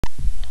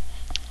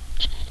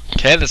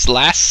Okay, this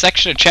last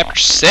section of chapter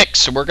 6,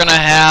 so we're going to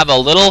have a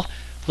little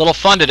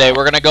fun today.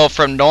 We're going to go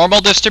from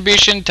normal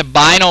distribution to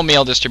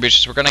binomial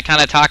distributions. We're going to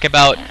kind of talk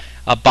about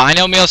a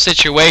binomial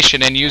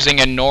situation and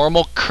using a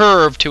normal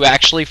curve to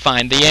actually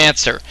find the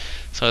answer.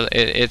 So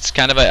it's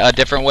kind of a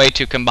different way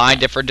to combine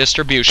different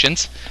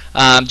distributions.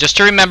 Just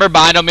to remember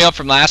binomial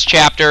from last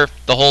chapter,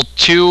 the whole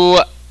two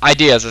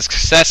ideas, a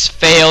success,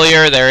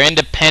 failure, they're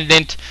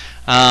independent.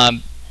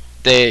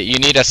 You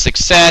need a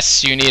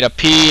success, you need a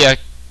P, a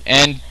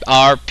N,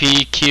 R,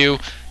 P, Q,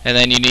 and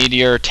then you need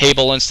your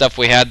table and stuff.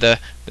 We had the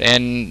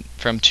N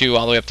from 2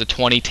 all the way up to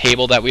 20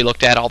 table that we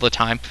looked at all the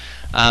time.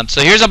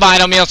 So here's a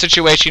binomial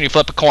situation. You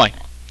flip a coin.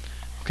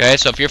 Okay,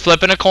 so if you're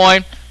flipping a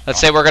coin, let's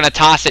say we're going to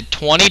toss it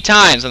 20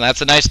 times, and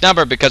that's a nice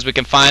number because we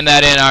can find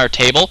that in our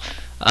table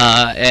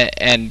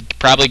and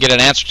probably get an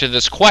answer to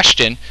this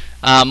question.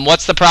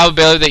 What's the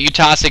probability that you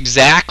toss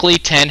exactly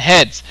 10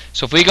 heads?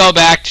 So if we go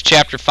back to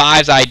chapter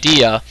 5's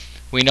idea,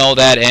 we know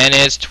that N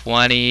is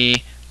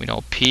 20. We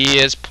know P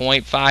is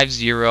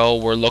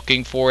 0.50. We're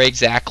looking for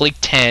exactly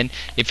 10.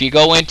 If you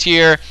go into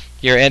your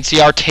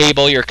NCR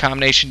table, your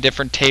combination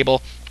different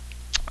table,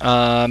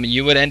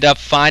 you would end up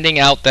finding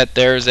out that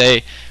there's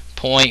a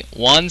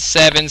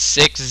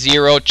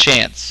 0.1760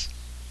 chance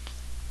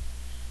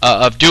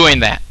of doing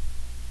that.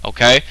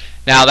 Okay?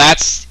 Now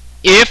that's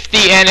if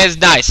the N is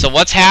nice. So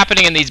what's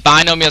happening in these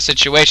binomial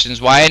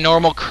situations, why a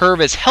normal curve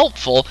is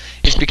helpful,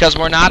 is because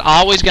we're not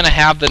always going to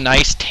have the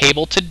nice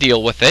table to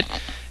deal with it.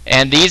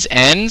 And these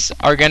N's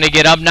are going to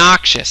get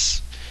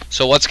obnoxious.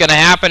 So what's going to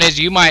happen is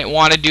you might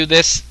want to do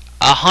this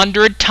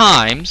 100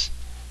 times,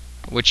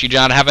 which you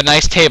don't have a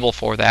nice table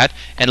for that.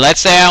 And let's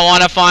say I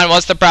want to find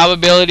what's the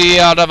probability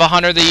out of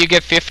 100 that you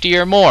get 50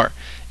 or more.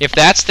 If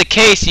that's the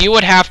case, you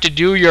would have to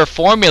do your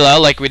formula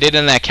like we did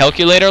in that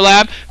calculator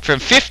lab from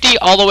 50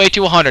 all the way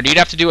to 100. You'd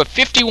have to do it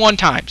 51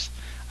 times.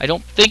 I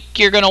don't think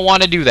you're going to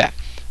want to do that.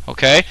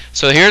 Okay?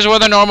 So here's where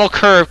the normal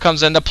curve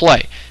comes into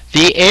play.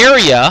 The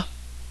area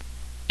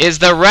is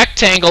the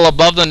rectangle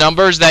above the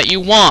numbers that you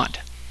want.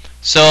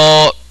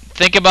 So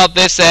think about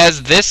this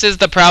as this is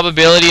the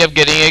probability of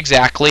getting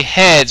exactly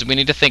heads. We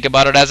need to think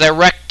about it as a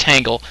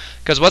rectangle,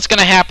 because what's going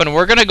to happen,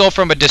 we're going to go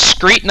from a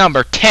discrete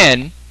number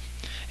 10,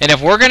 and if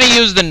we're going to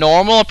use the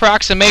normal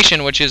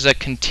approximation, which is a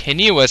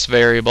continuous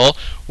variable,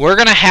 we're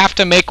going to have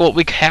to make what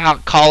we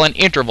call an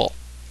interval.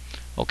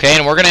 Okay,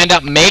 and we're going to end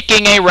up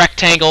making a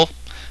rectangle.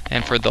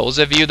 And for those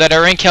of you that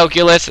are in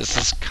calculus, this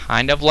is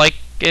kind of like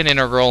an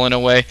integral in a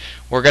way.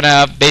 We're going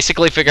to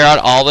basically figure out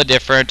all the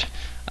different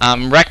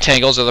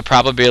rectangles or the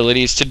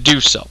probabilities to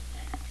do so.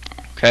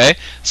 Okay,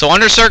 so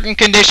under certain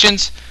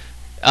conditions,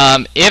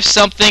 if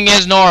something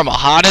is normal,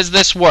 how does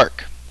this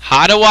work?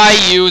 How do I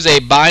use a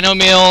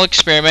binomial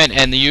experiment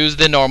and use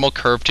the normal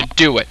curve to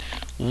do it?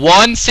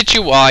 Well,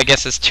 I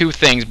guess it's two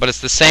things, but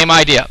it's the same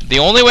idea. The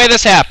only way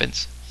this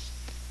happens,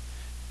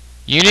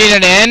 you need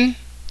an N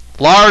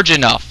large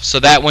enough so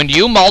that when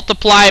you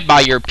multiply it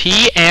by your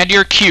P and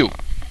your Q,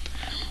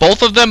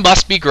 both of them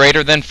must be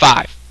greater than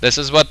 5. This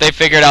is what they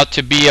figured out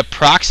to be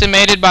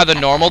approximated by the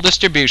normal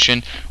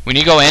distribution. When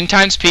you go N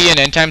times P and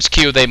N times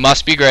Q, they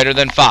must be greater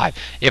than 5.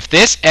 If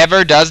this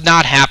ever does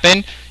not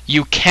happen,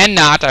 you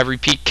cannot, I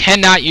repeat,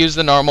 cannot use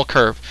the normal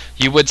curve.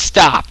 You would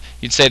stop.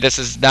 You'd say this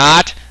is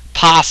not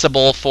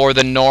possible for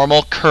the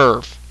normal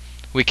curve.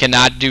 We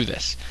cannot do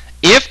this.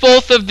 If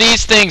both of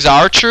these things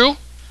are true,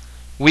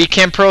 we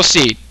can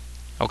proceed.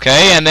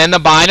 Okay, and then the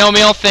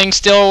binomial thing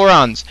still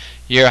runs.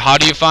 How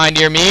do you find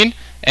your mean?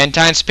 N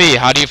times P.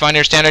 How do you find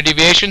your standard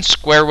deviation?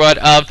 Square root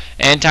of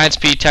N times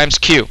P times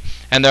Q.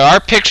 And there are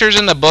pictures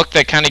in the book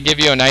that kind of give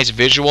you a nice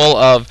visual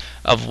of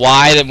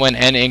why that when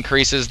N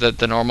increases that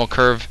the normal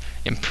curve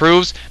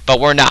improves,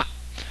 but we're not.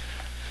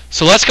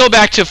 So let's go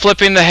back to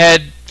flipping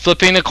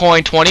the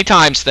coin 20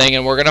 times thing,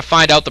 and we're going to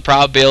find out the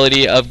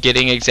probability of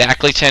getting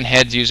exactly 10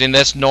 heads using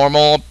this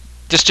normal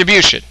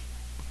distribution.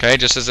 Okay,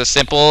 just as a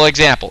simple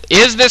example.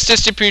 Is this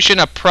distribution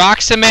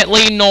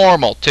approximately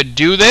normal? To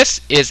do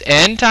this, is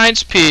N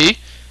times P,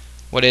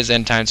 what is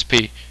N times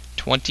P?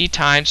 20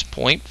 times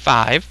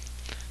 0.5,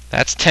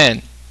 that's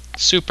 10.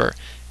 Super.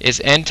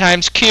 Is N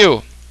times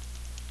Q?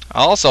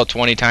 Also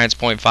 20 times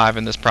 0.5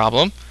 in this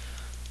problem.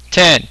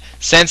 10.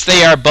 Since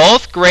they are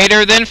both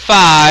greater than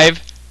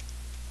 5,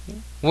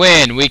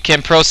 we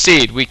can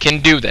proceed. We can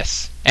do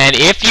this. And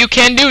if you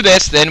can do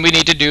this, then we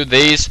need to do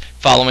these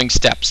following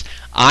steps.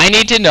 I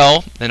need to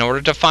know, in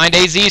order to find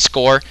a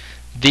z-score,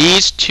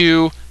 these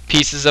two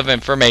pieces of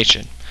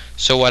information.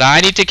 So what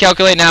I need to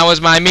calculate now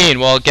is my mean.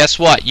 Well, guess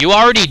what? You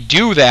already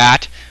do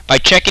that by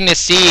checking to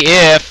see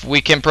if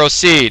we can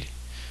proceed.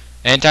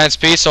 N times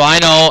P, so I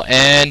know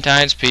N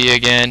times P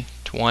again,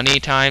 20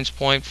 times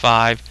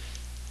 0.5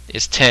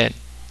 is 10.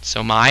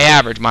 So my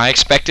average, my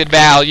expected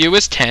value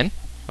is 10.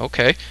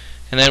 Okay.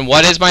 And then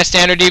what is my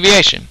standard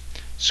deviation?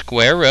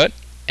 Square root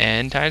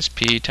N times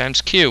P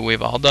times Q.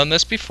 We've all done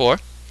this before.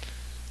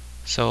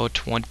 So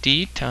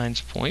 20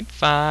 times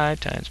 0.5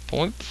 times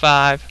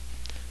 0.5.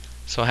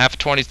 So half of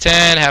 20 is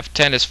 10. Half of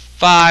 10 is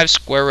 5.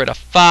 Square root of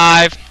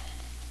 5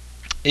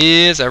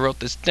 is, I wrote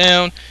this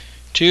down,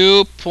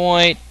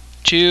 2.2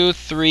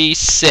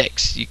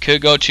 2.236. You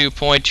could go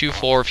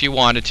 2.24 if you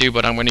wanted to,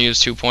 but I'm going to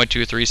use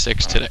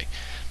 2.236 today.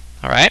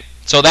 Alright,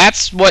 so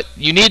that's what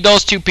you need,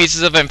 those two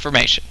pieces of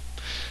information.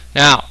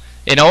 Now,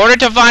 in order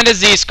to find a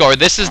z-score,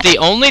 this is the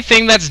only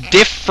thing that's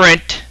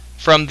different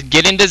from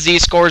getting to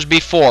z-scores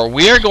before.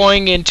 We are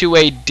going into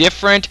a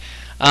different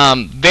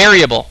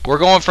variable. We're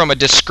going from a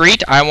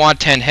discrete, I want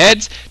 10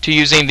 heads, to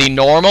using the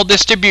normal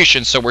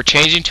distribution. So we're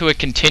changing to a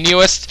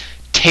continuous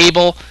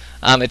table.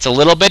 It's a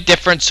little bit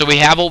different, so we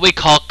have what we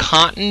call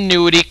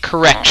continuity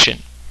correction.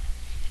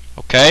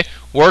 Okay?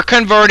 We're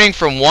converting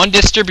from one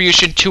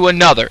distribution to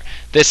another.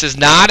 This is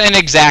not an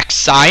exact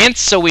science,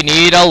 so we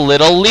need a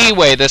little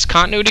leeway. This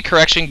continuity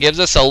correction gives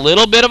us a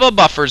little bit of a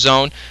buffer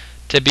zone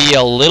to be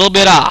a little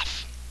bit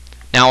off.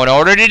 Now, in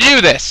order to do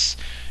this,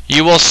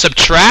 you will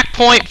subtract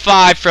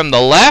 0.5 from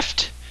the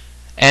left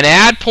and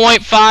add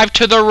 0.5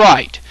 to the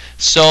right.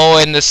 So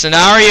in the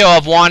scenario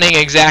of wanting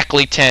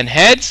exactly 10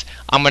 heads,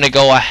 I'm going to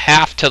go a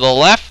half to the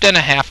left and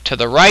a half to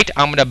the right.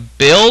 I'm going to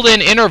build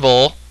an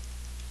interval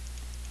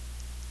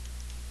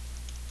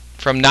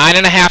from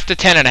 9.5 to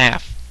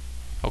 10.5.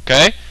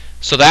 Okay?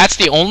 So that's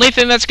the only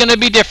thing that's going to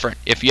be different.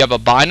 If you have a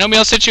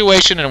binomial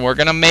situation, and we're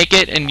going to make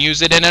it and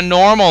use it in a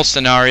normal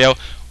scenario,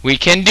 we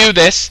can do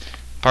this.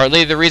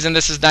 Partly the reason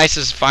this is nice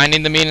is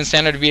finding the mean and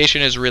standard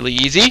deviation is really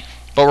easy,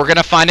 but we're going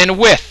to find in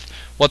width.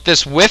 What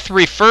this width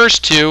refers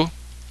to,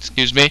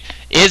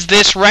 is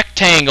this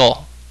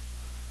rectangle.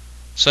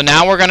 So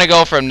now we're going to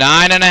go from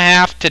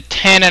 9.5 to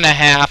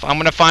 10.5. I'm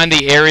going to find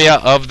the area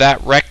of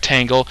that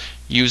rectangle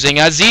using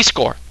a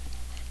z-score.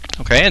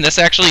 Okay, and this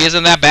actually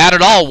isn't that bad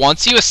at all.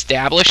 Once you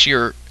establish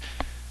your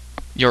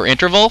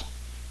interval,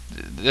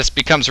 this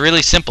becomes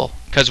really simple,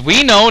 because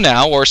we know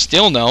now, or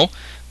still know,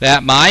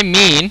 that my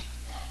mean,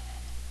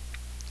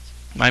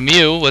 my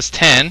mu was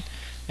 10,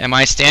 and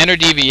my standard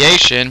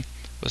deviation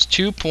was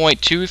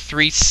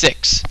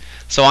 2.236.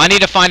 So I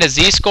need to find a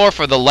z-score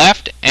for the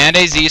left and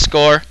a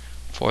z-score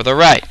for the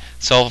right.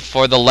 So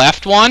for the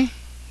left one,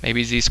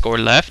 maybe z-score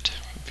left,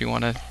 if you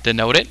want to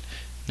denote it,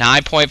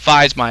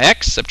 9.5 is my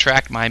x,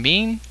 subtract my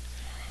mean,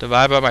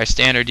 divide by my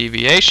standard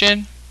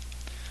deviation.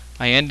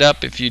 I end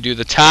up, if you do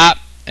the top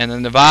and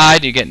then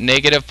divide, you get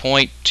negative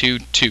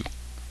 0.22.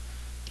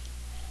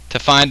 To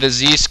find the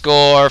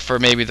z-score for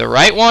maybe the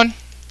right one,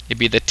 it'd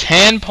be the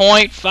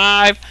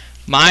 10.5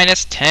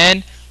 minus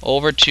 10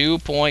 over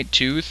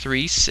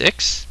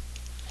 2.236.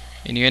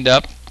 And you end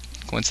up,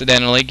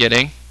 coincidentally,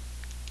 getting,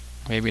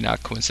 maybe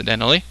not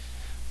coincidentally,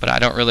 but I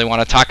don't really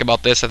want to talk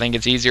about this. I think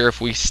it's easier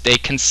if we stay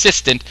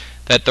consistent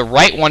that the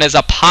right one is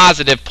a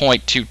positive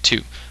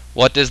 0.22.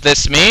 What does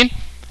this mean?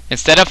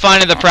 Instead of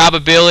finding the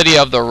probability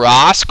of the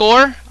raw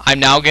score, I'm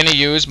now going to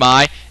use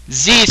my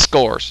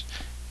z-scores.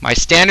 My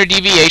standard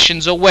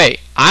deviation's away.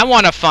 I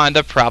want to find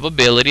the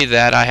probability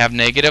that I have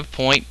negative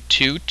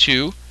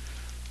 0.22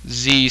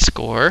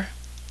 z-score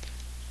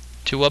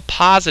to a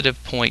positive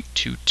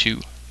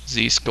 0.22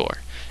 z-score.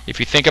 If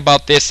you think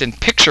about this in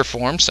picture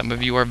form, some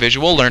of you are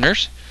visual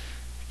learners.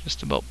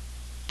 Just about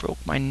broke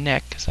my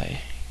neck because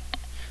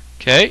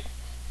okay,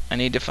 I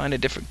need to find a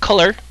different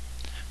color.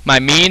 My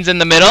mean's in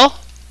the middle.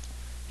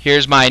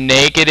 Here's my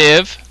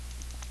negative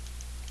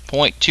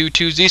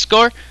 0.22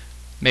 z-score.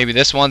 Maybe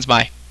this one's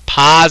my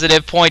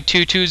positive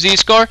 0.22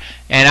 z-score.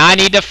 And I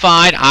need to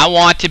find, I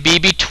want to be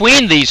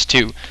between these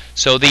two.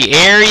 So the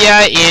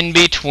area in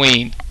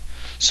between.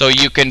 So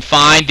you can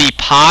find the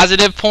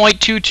positive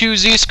 0.22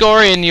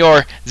 z-score in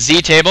your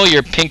z-table,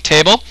 your pink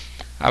table.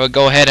 I would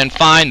go ahead and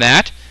find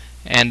that.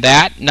 And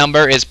that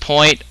number is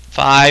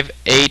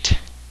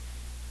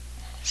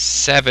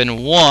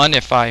 0.5871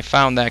 if I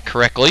found that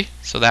correctly.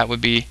 So that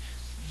would be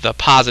the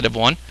positive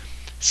one.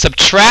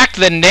 Subtract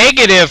the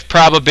negative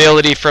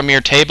probability from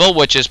your table,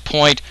 which is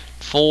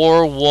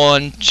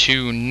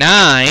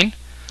 0.4129.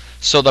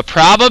 So the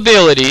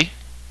probability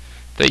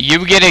that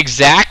you get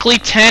exactly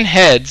 10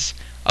 heads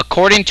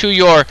according to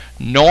your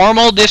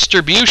normal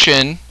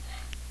distribution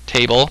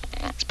table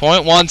is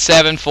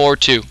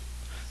 0.1742.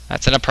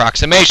 That's an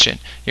approximation.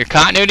 Your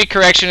continuity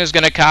correction is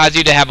going to cause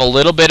you to have a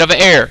little bit of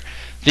error.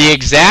 The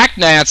exact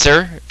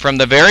answer from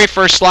the very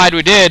first slide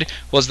we did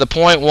was the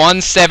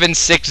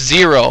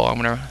 0.1760.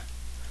 I'm going to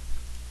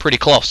pretty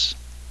close.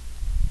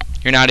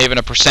 You're not even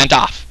a %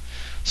 off.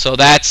 So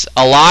that's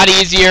a lot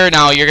easier.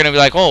 Now you're going to be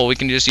like, oh, we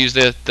can just use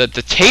the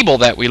table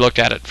that we looked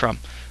at it from.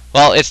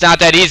 Well, it's not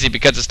that easy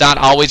because it's not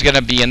always going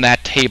to be in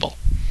that table.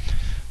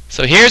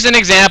 So here's an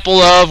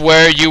example of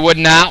where you would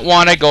not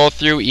want to go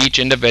through each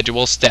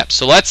individual step.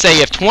 So let's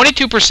say if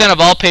 22% of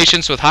all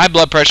patients with high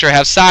blood pressure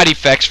have side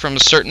effects from a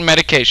certain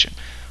medication,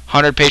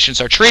 100 patients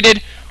are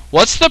treated,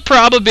 what's the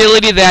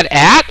probability that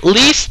at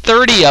least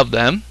 30 of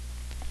them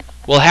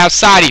will have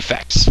side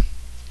effects?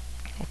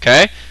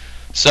 Okay,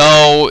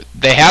 so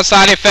they have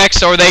side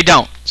effects or they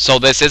don't. So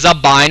this is a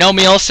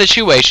binomial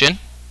situation.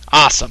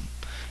 Awesome.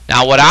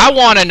 Now what I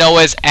want to know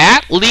is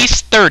at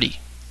least 30.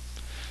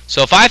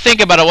 So if I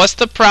think about it, what's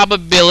the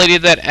probability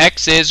that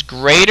x is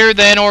greater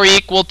than or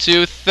equal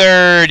to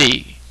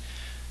 30?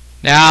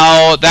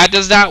 Now that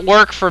does not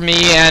work for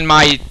me and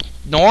my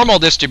normal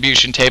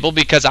distribution table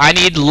because I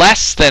need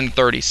less than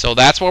 30. So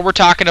that's what we're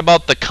talking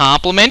about, the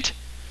complement.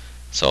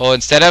 So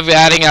instead of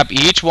adding up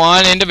each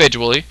one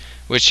individually,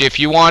 which if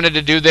you wanted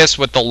to do this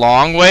with the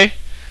long way,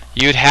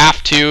 you'd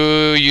have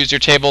to use your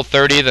table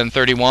 30, then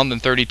 31, then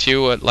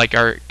 32, like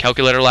our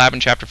calculator lab in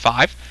chapter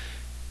 5.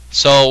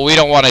 So we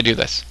don't want to do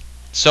this.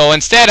 So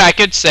instead I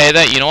could say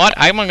that, you know what,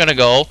 I'm going to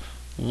go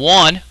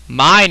 1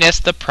 minus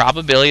the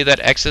probability that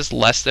x is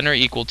less than or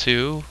equal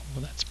to,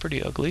 well, that's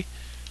pretty ugly,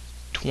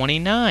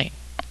 29.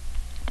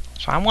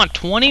 So I want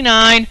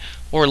 29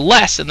 or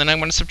less, and then I'm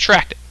going to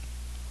subtract it.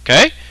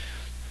 Okay?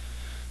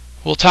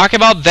 We'll talk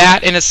about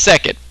that in a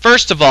second.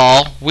 First of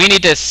all, we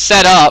need to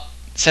set up,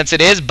 since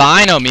it is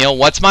binomial,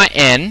 what's my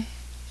n?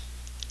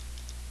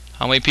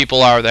 How many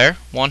people are there?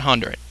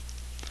 100.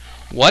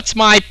 What's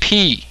my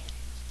p?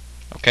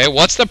 Okay,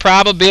 what's the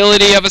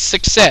probability of a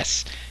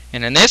success?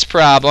 And in this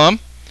problem,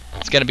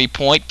 it's going to be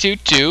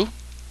 0.22.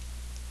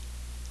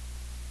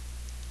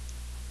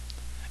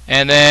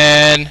 And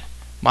then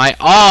my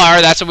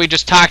r, that's what we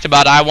just talked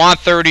about. I want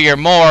 30 or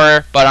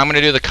more, but I'm going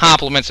to do the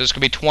complement, so it's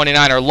going to be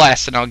 29 or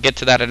less, and I'll get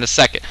to that in a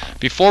second.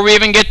 Before we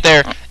even get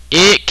there,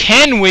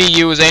 can we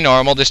use a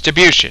normal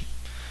distribution?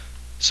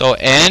 So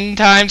n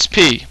times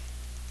p,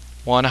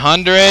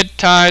 100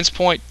 times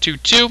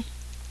 0.22,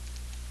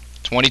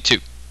 22.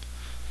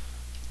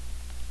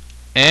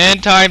 N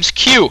times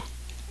q,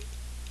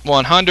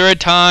 100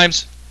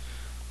 times,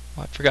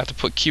 well, I forgot to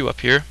put q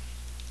up here.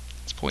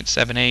 It's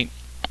 0.78.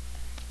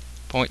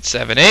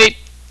 0.78,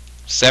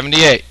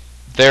 78.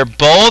 They're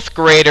both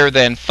greater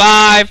than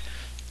 5.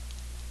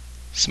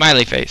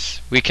 Smiley face.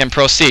 We can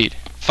proceed.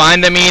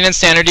 Find the mean and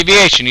standard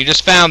deviation. You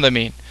just found the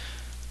mean.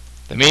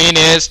 The mean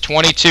is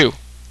 22.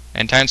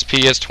 N times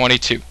p is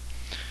 22.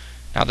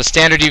 Now the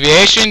standard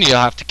deviation, you'll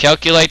have to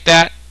calculate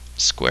that.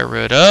 Square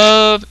root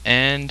of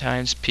n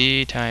times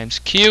p times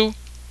q.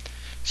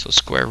 So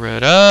square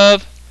root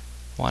of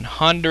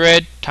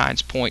 100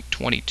 times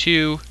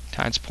 0.22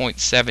 times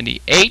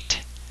 0.78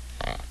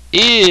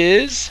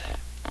 is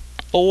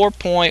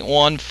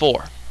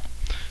 4.14.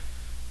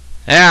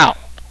 Now,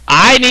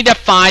 I need to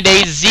find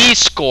a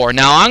z-score.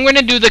 Now, I'm going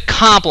to do the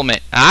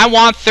complement. I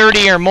want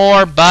 30 or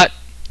more, but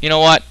you know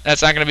what?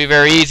 That's not going to be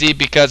very easy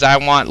because I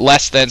want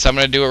less than, so I'm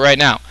going to do it right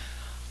now.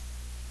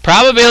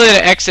 Probability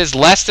that x is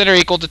less than or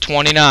equal to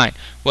 29.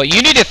 What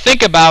you need to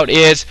think about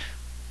is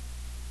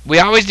we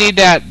always need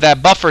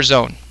that buffer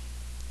zone.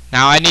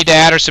 Now I need to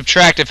add or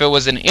subtract if it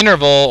was an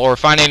interval or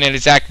finding an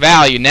exact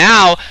value.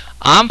 Now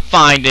I'm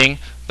finding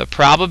the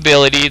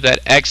probability that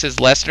x is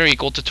less than or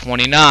equal to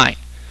 29.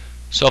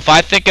 So if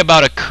I think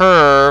about a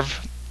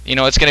curve, you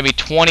know, it's going to be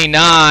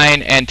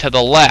 29 and to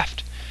the left.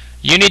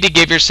 You need to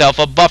give yourself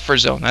a buffer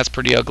zone. That's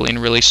pretty ugly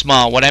and really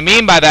small. What I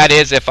mean by that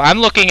is if I'm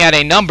looking at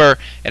a number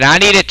and I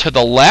need it to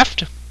the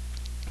left,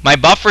 my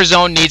buffer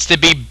zone needs to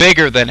be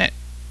bigger than it.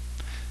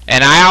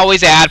 And I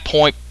always add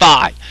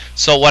 0.5.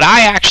 So what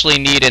I actually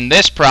need in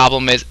this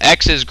problem is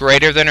x is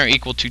greater than or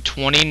equal to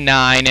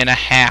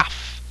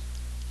 29.5.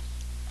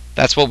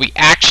 That's what we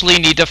actually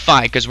need to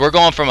find because we're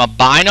going from a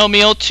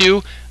binomial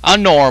to a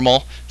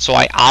normal. So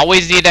I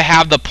always need to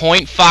have the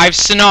 0.5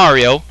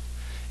 scenario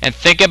and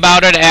think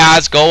about it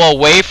as go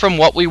away from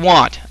what we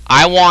want.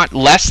 I want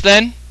less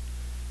than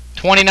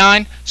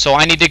 29, so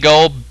I need to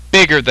go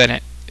bigger than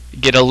it.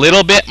 Get a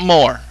little bit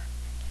more.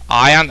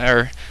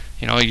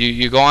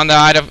 You go on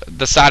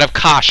the side of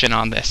caution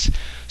on this.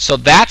 So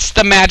that's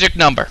the magic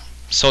number.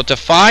 So to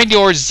find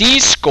your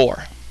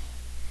z-score,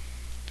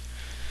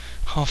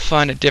 I'll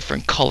find a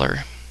different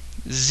color.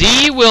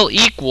 Z will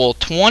equal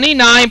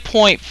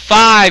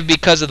 29.5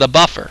 because of the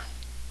buffer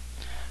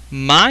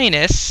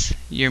minus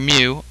your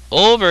mu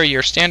over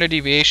your standard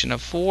deviation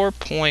of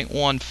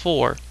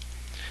 4.14.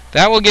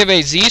 That will give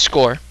a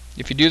z-score,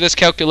 if you do this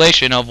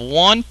calculation, of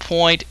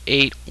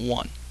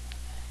 1.81.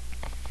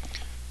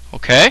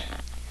 Okay?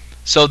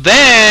 So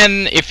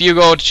then, if you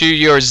go to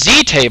your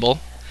z-table,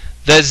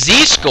 the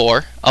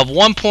z-score of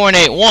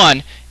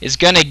 1.81 is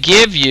going to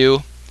give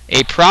you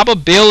a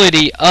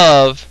probability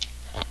of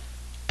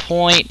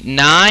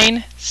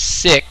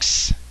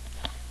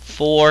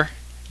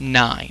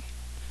 0.9649.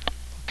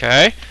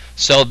 Okay?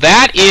 So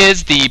that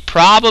is the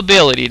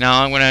probability.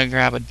 Now I'm going to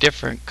grab a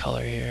different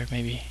color here,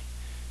 maybe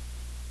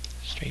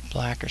straight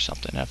black or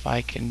something, if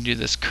I can do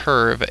this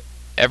curve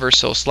ever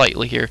so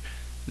slightly here.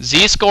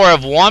 Z-score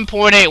of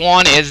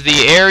 1.81 is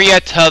the area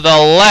to the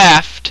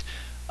left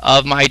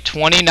of my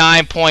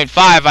 29.5.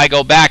 I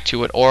go back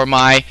to it, or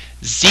my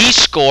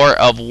z-score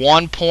of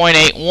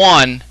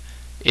 1.81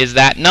 is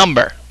that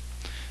number.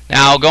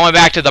 Now going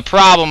back to the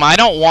problem, I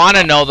don't want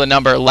to know the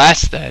number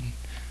less than.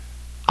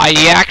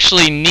 I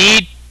actually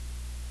need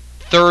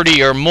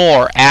 30 or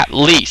more at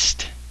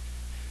least.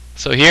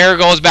 So here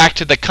goes back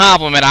to the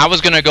complement. I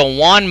was going to go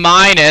 1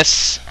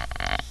 minus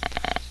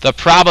the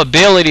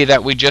probability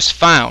that we just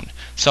found.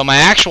 So my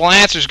actual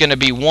answer is going to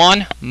be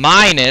 1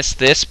 minus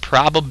this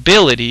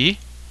probability,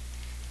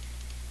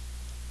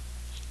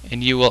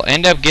 and you will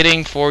end up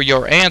getting for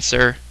your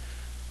answer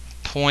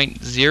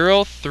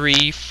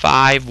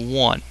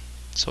 0.0351.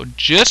 So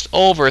just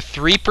over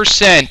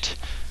 3%,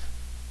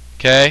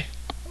 okay,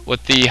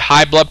 with the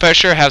high blood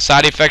pressure have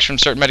side effects from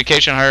certain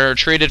medication are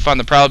treated, from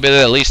the probability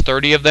that at least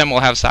 30 of them will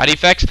have side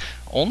effects.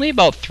 Only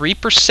about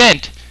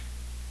 3%,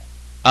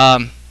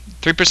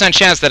 3%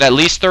 chance that at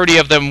least 30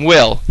 of them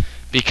will,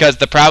 because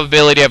the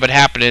probability of it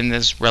happening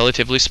is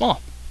relatively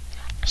small.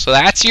 So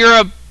that's your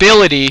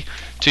ability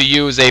to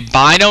use a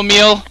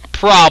binomial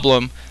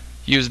problem,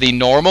 use the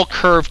normal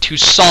curve to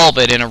solve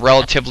it in a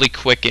relatively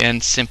quick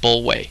and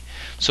simple way.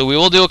 So we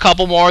will do a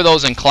couple more of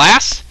those in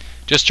class.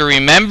 Just to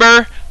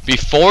remember,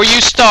 before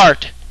you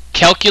start,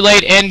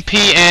 calculate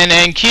NP and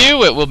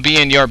NQ. It will be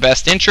in your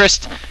best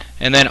interest.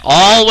 And then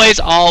always,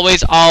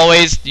 always,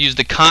 always use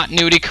the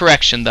continuity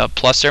correction, the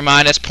plus or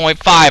minus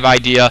 0.5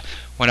 idea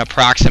when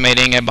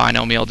approximating a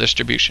binomial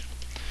distribution.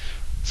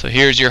 So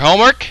here's your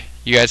homework.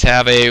 You guys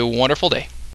have a wonderful day.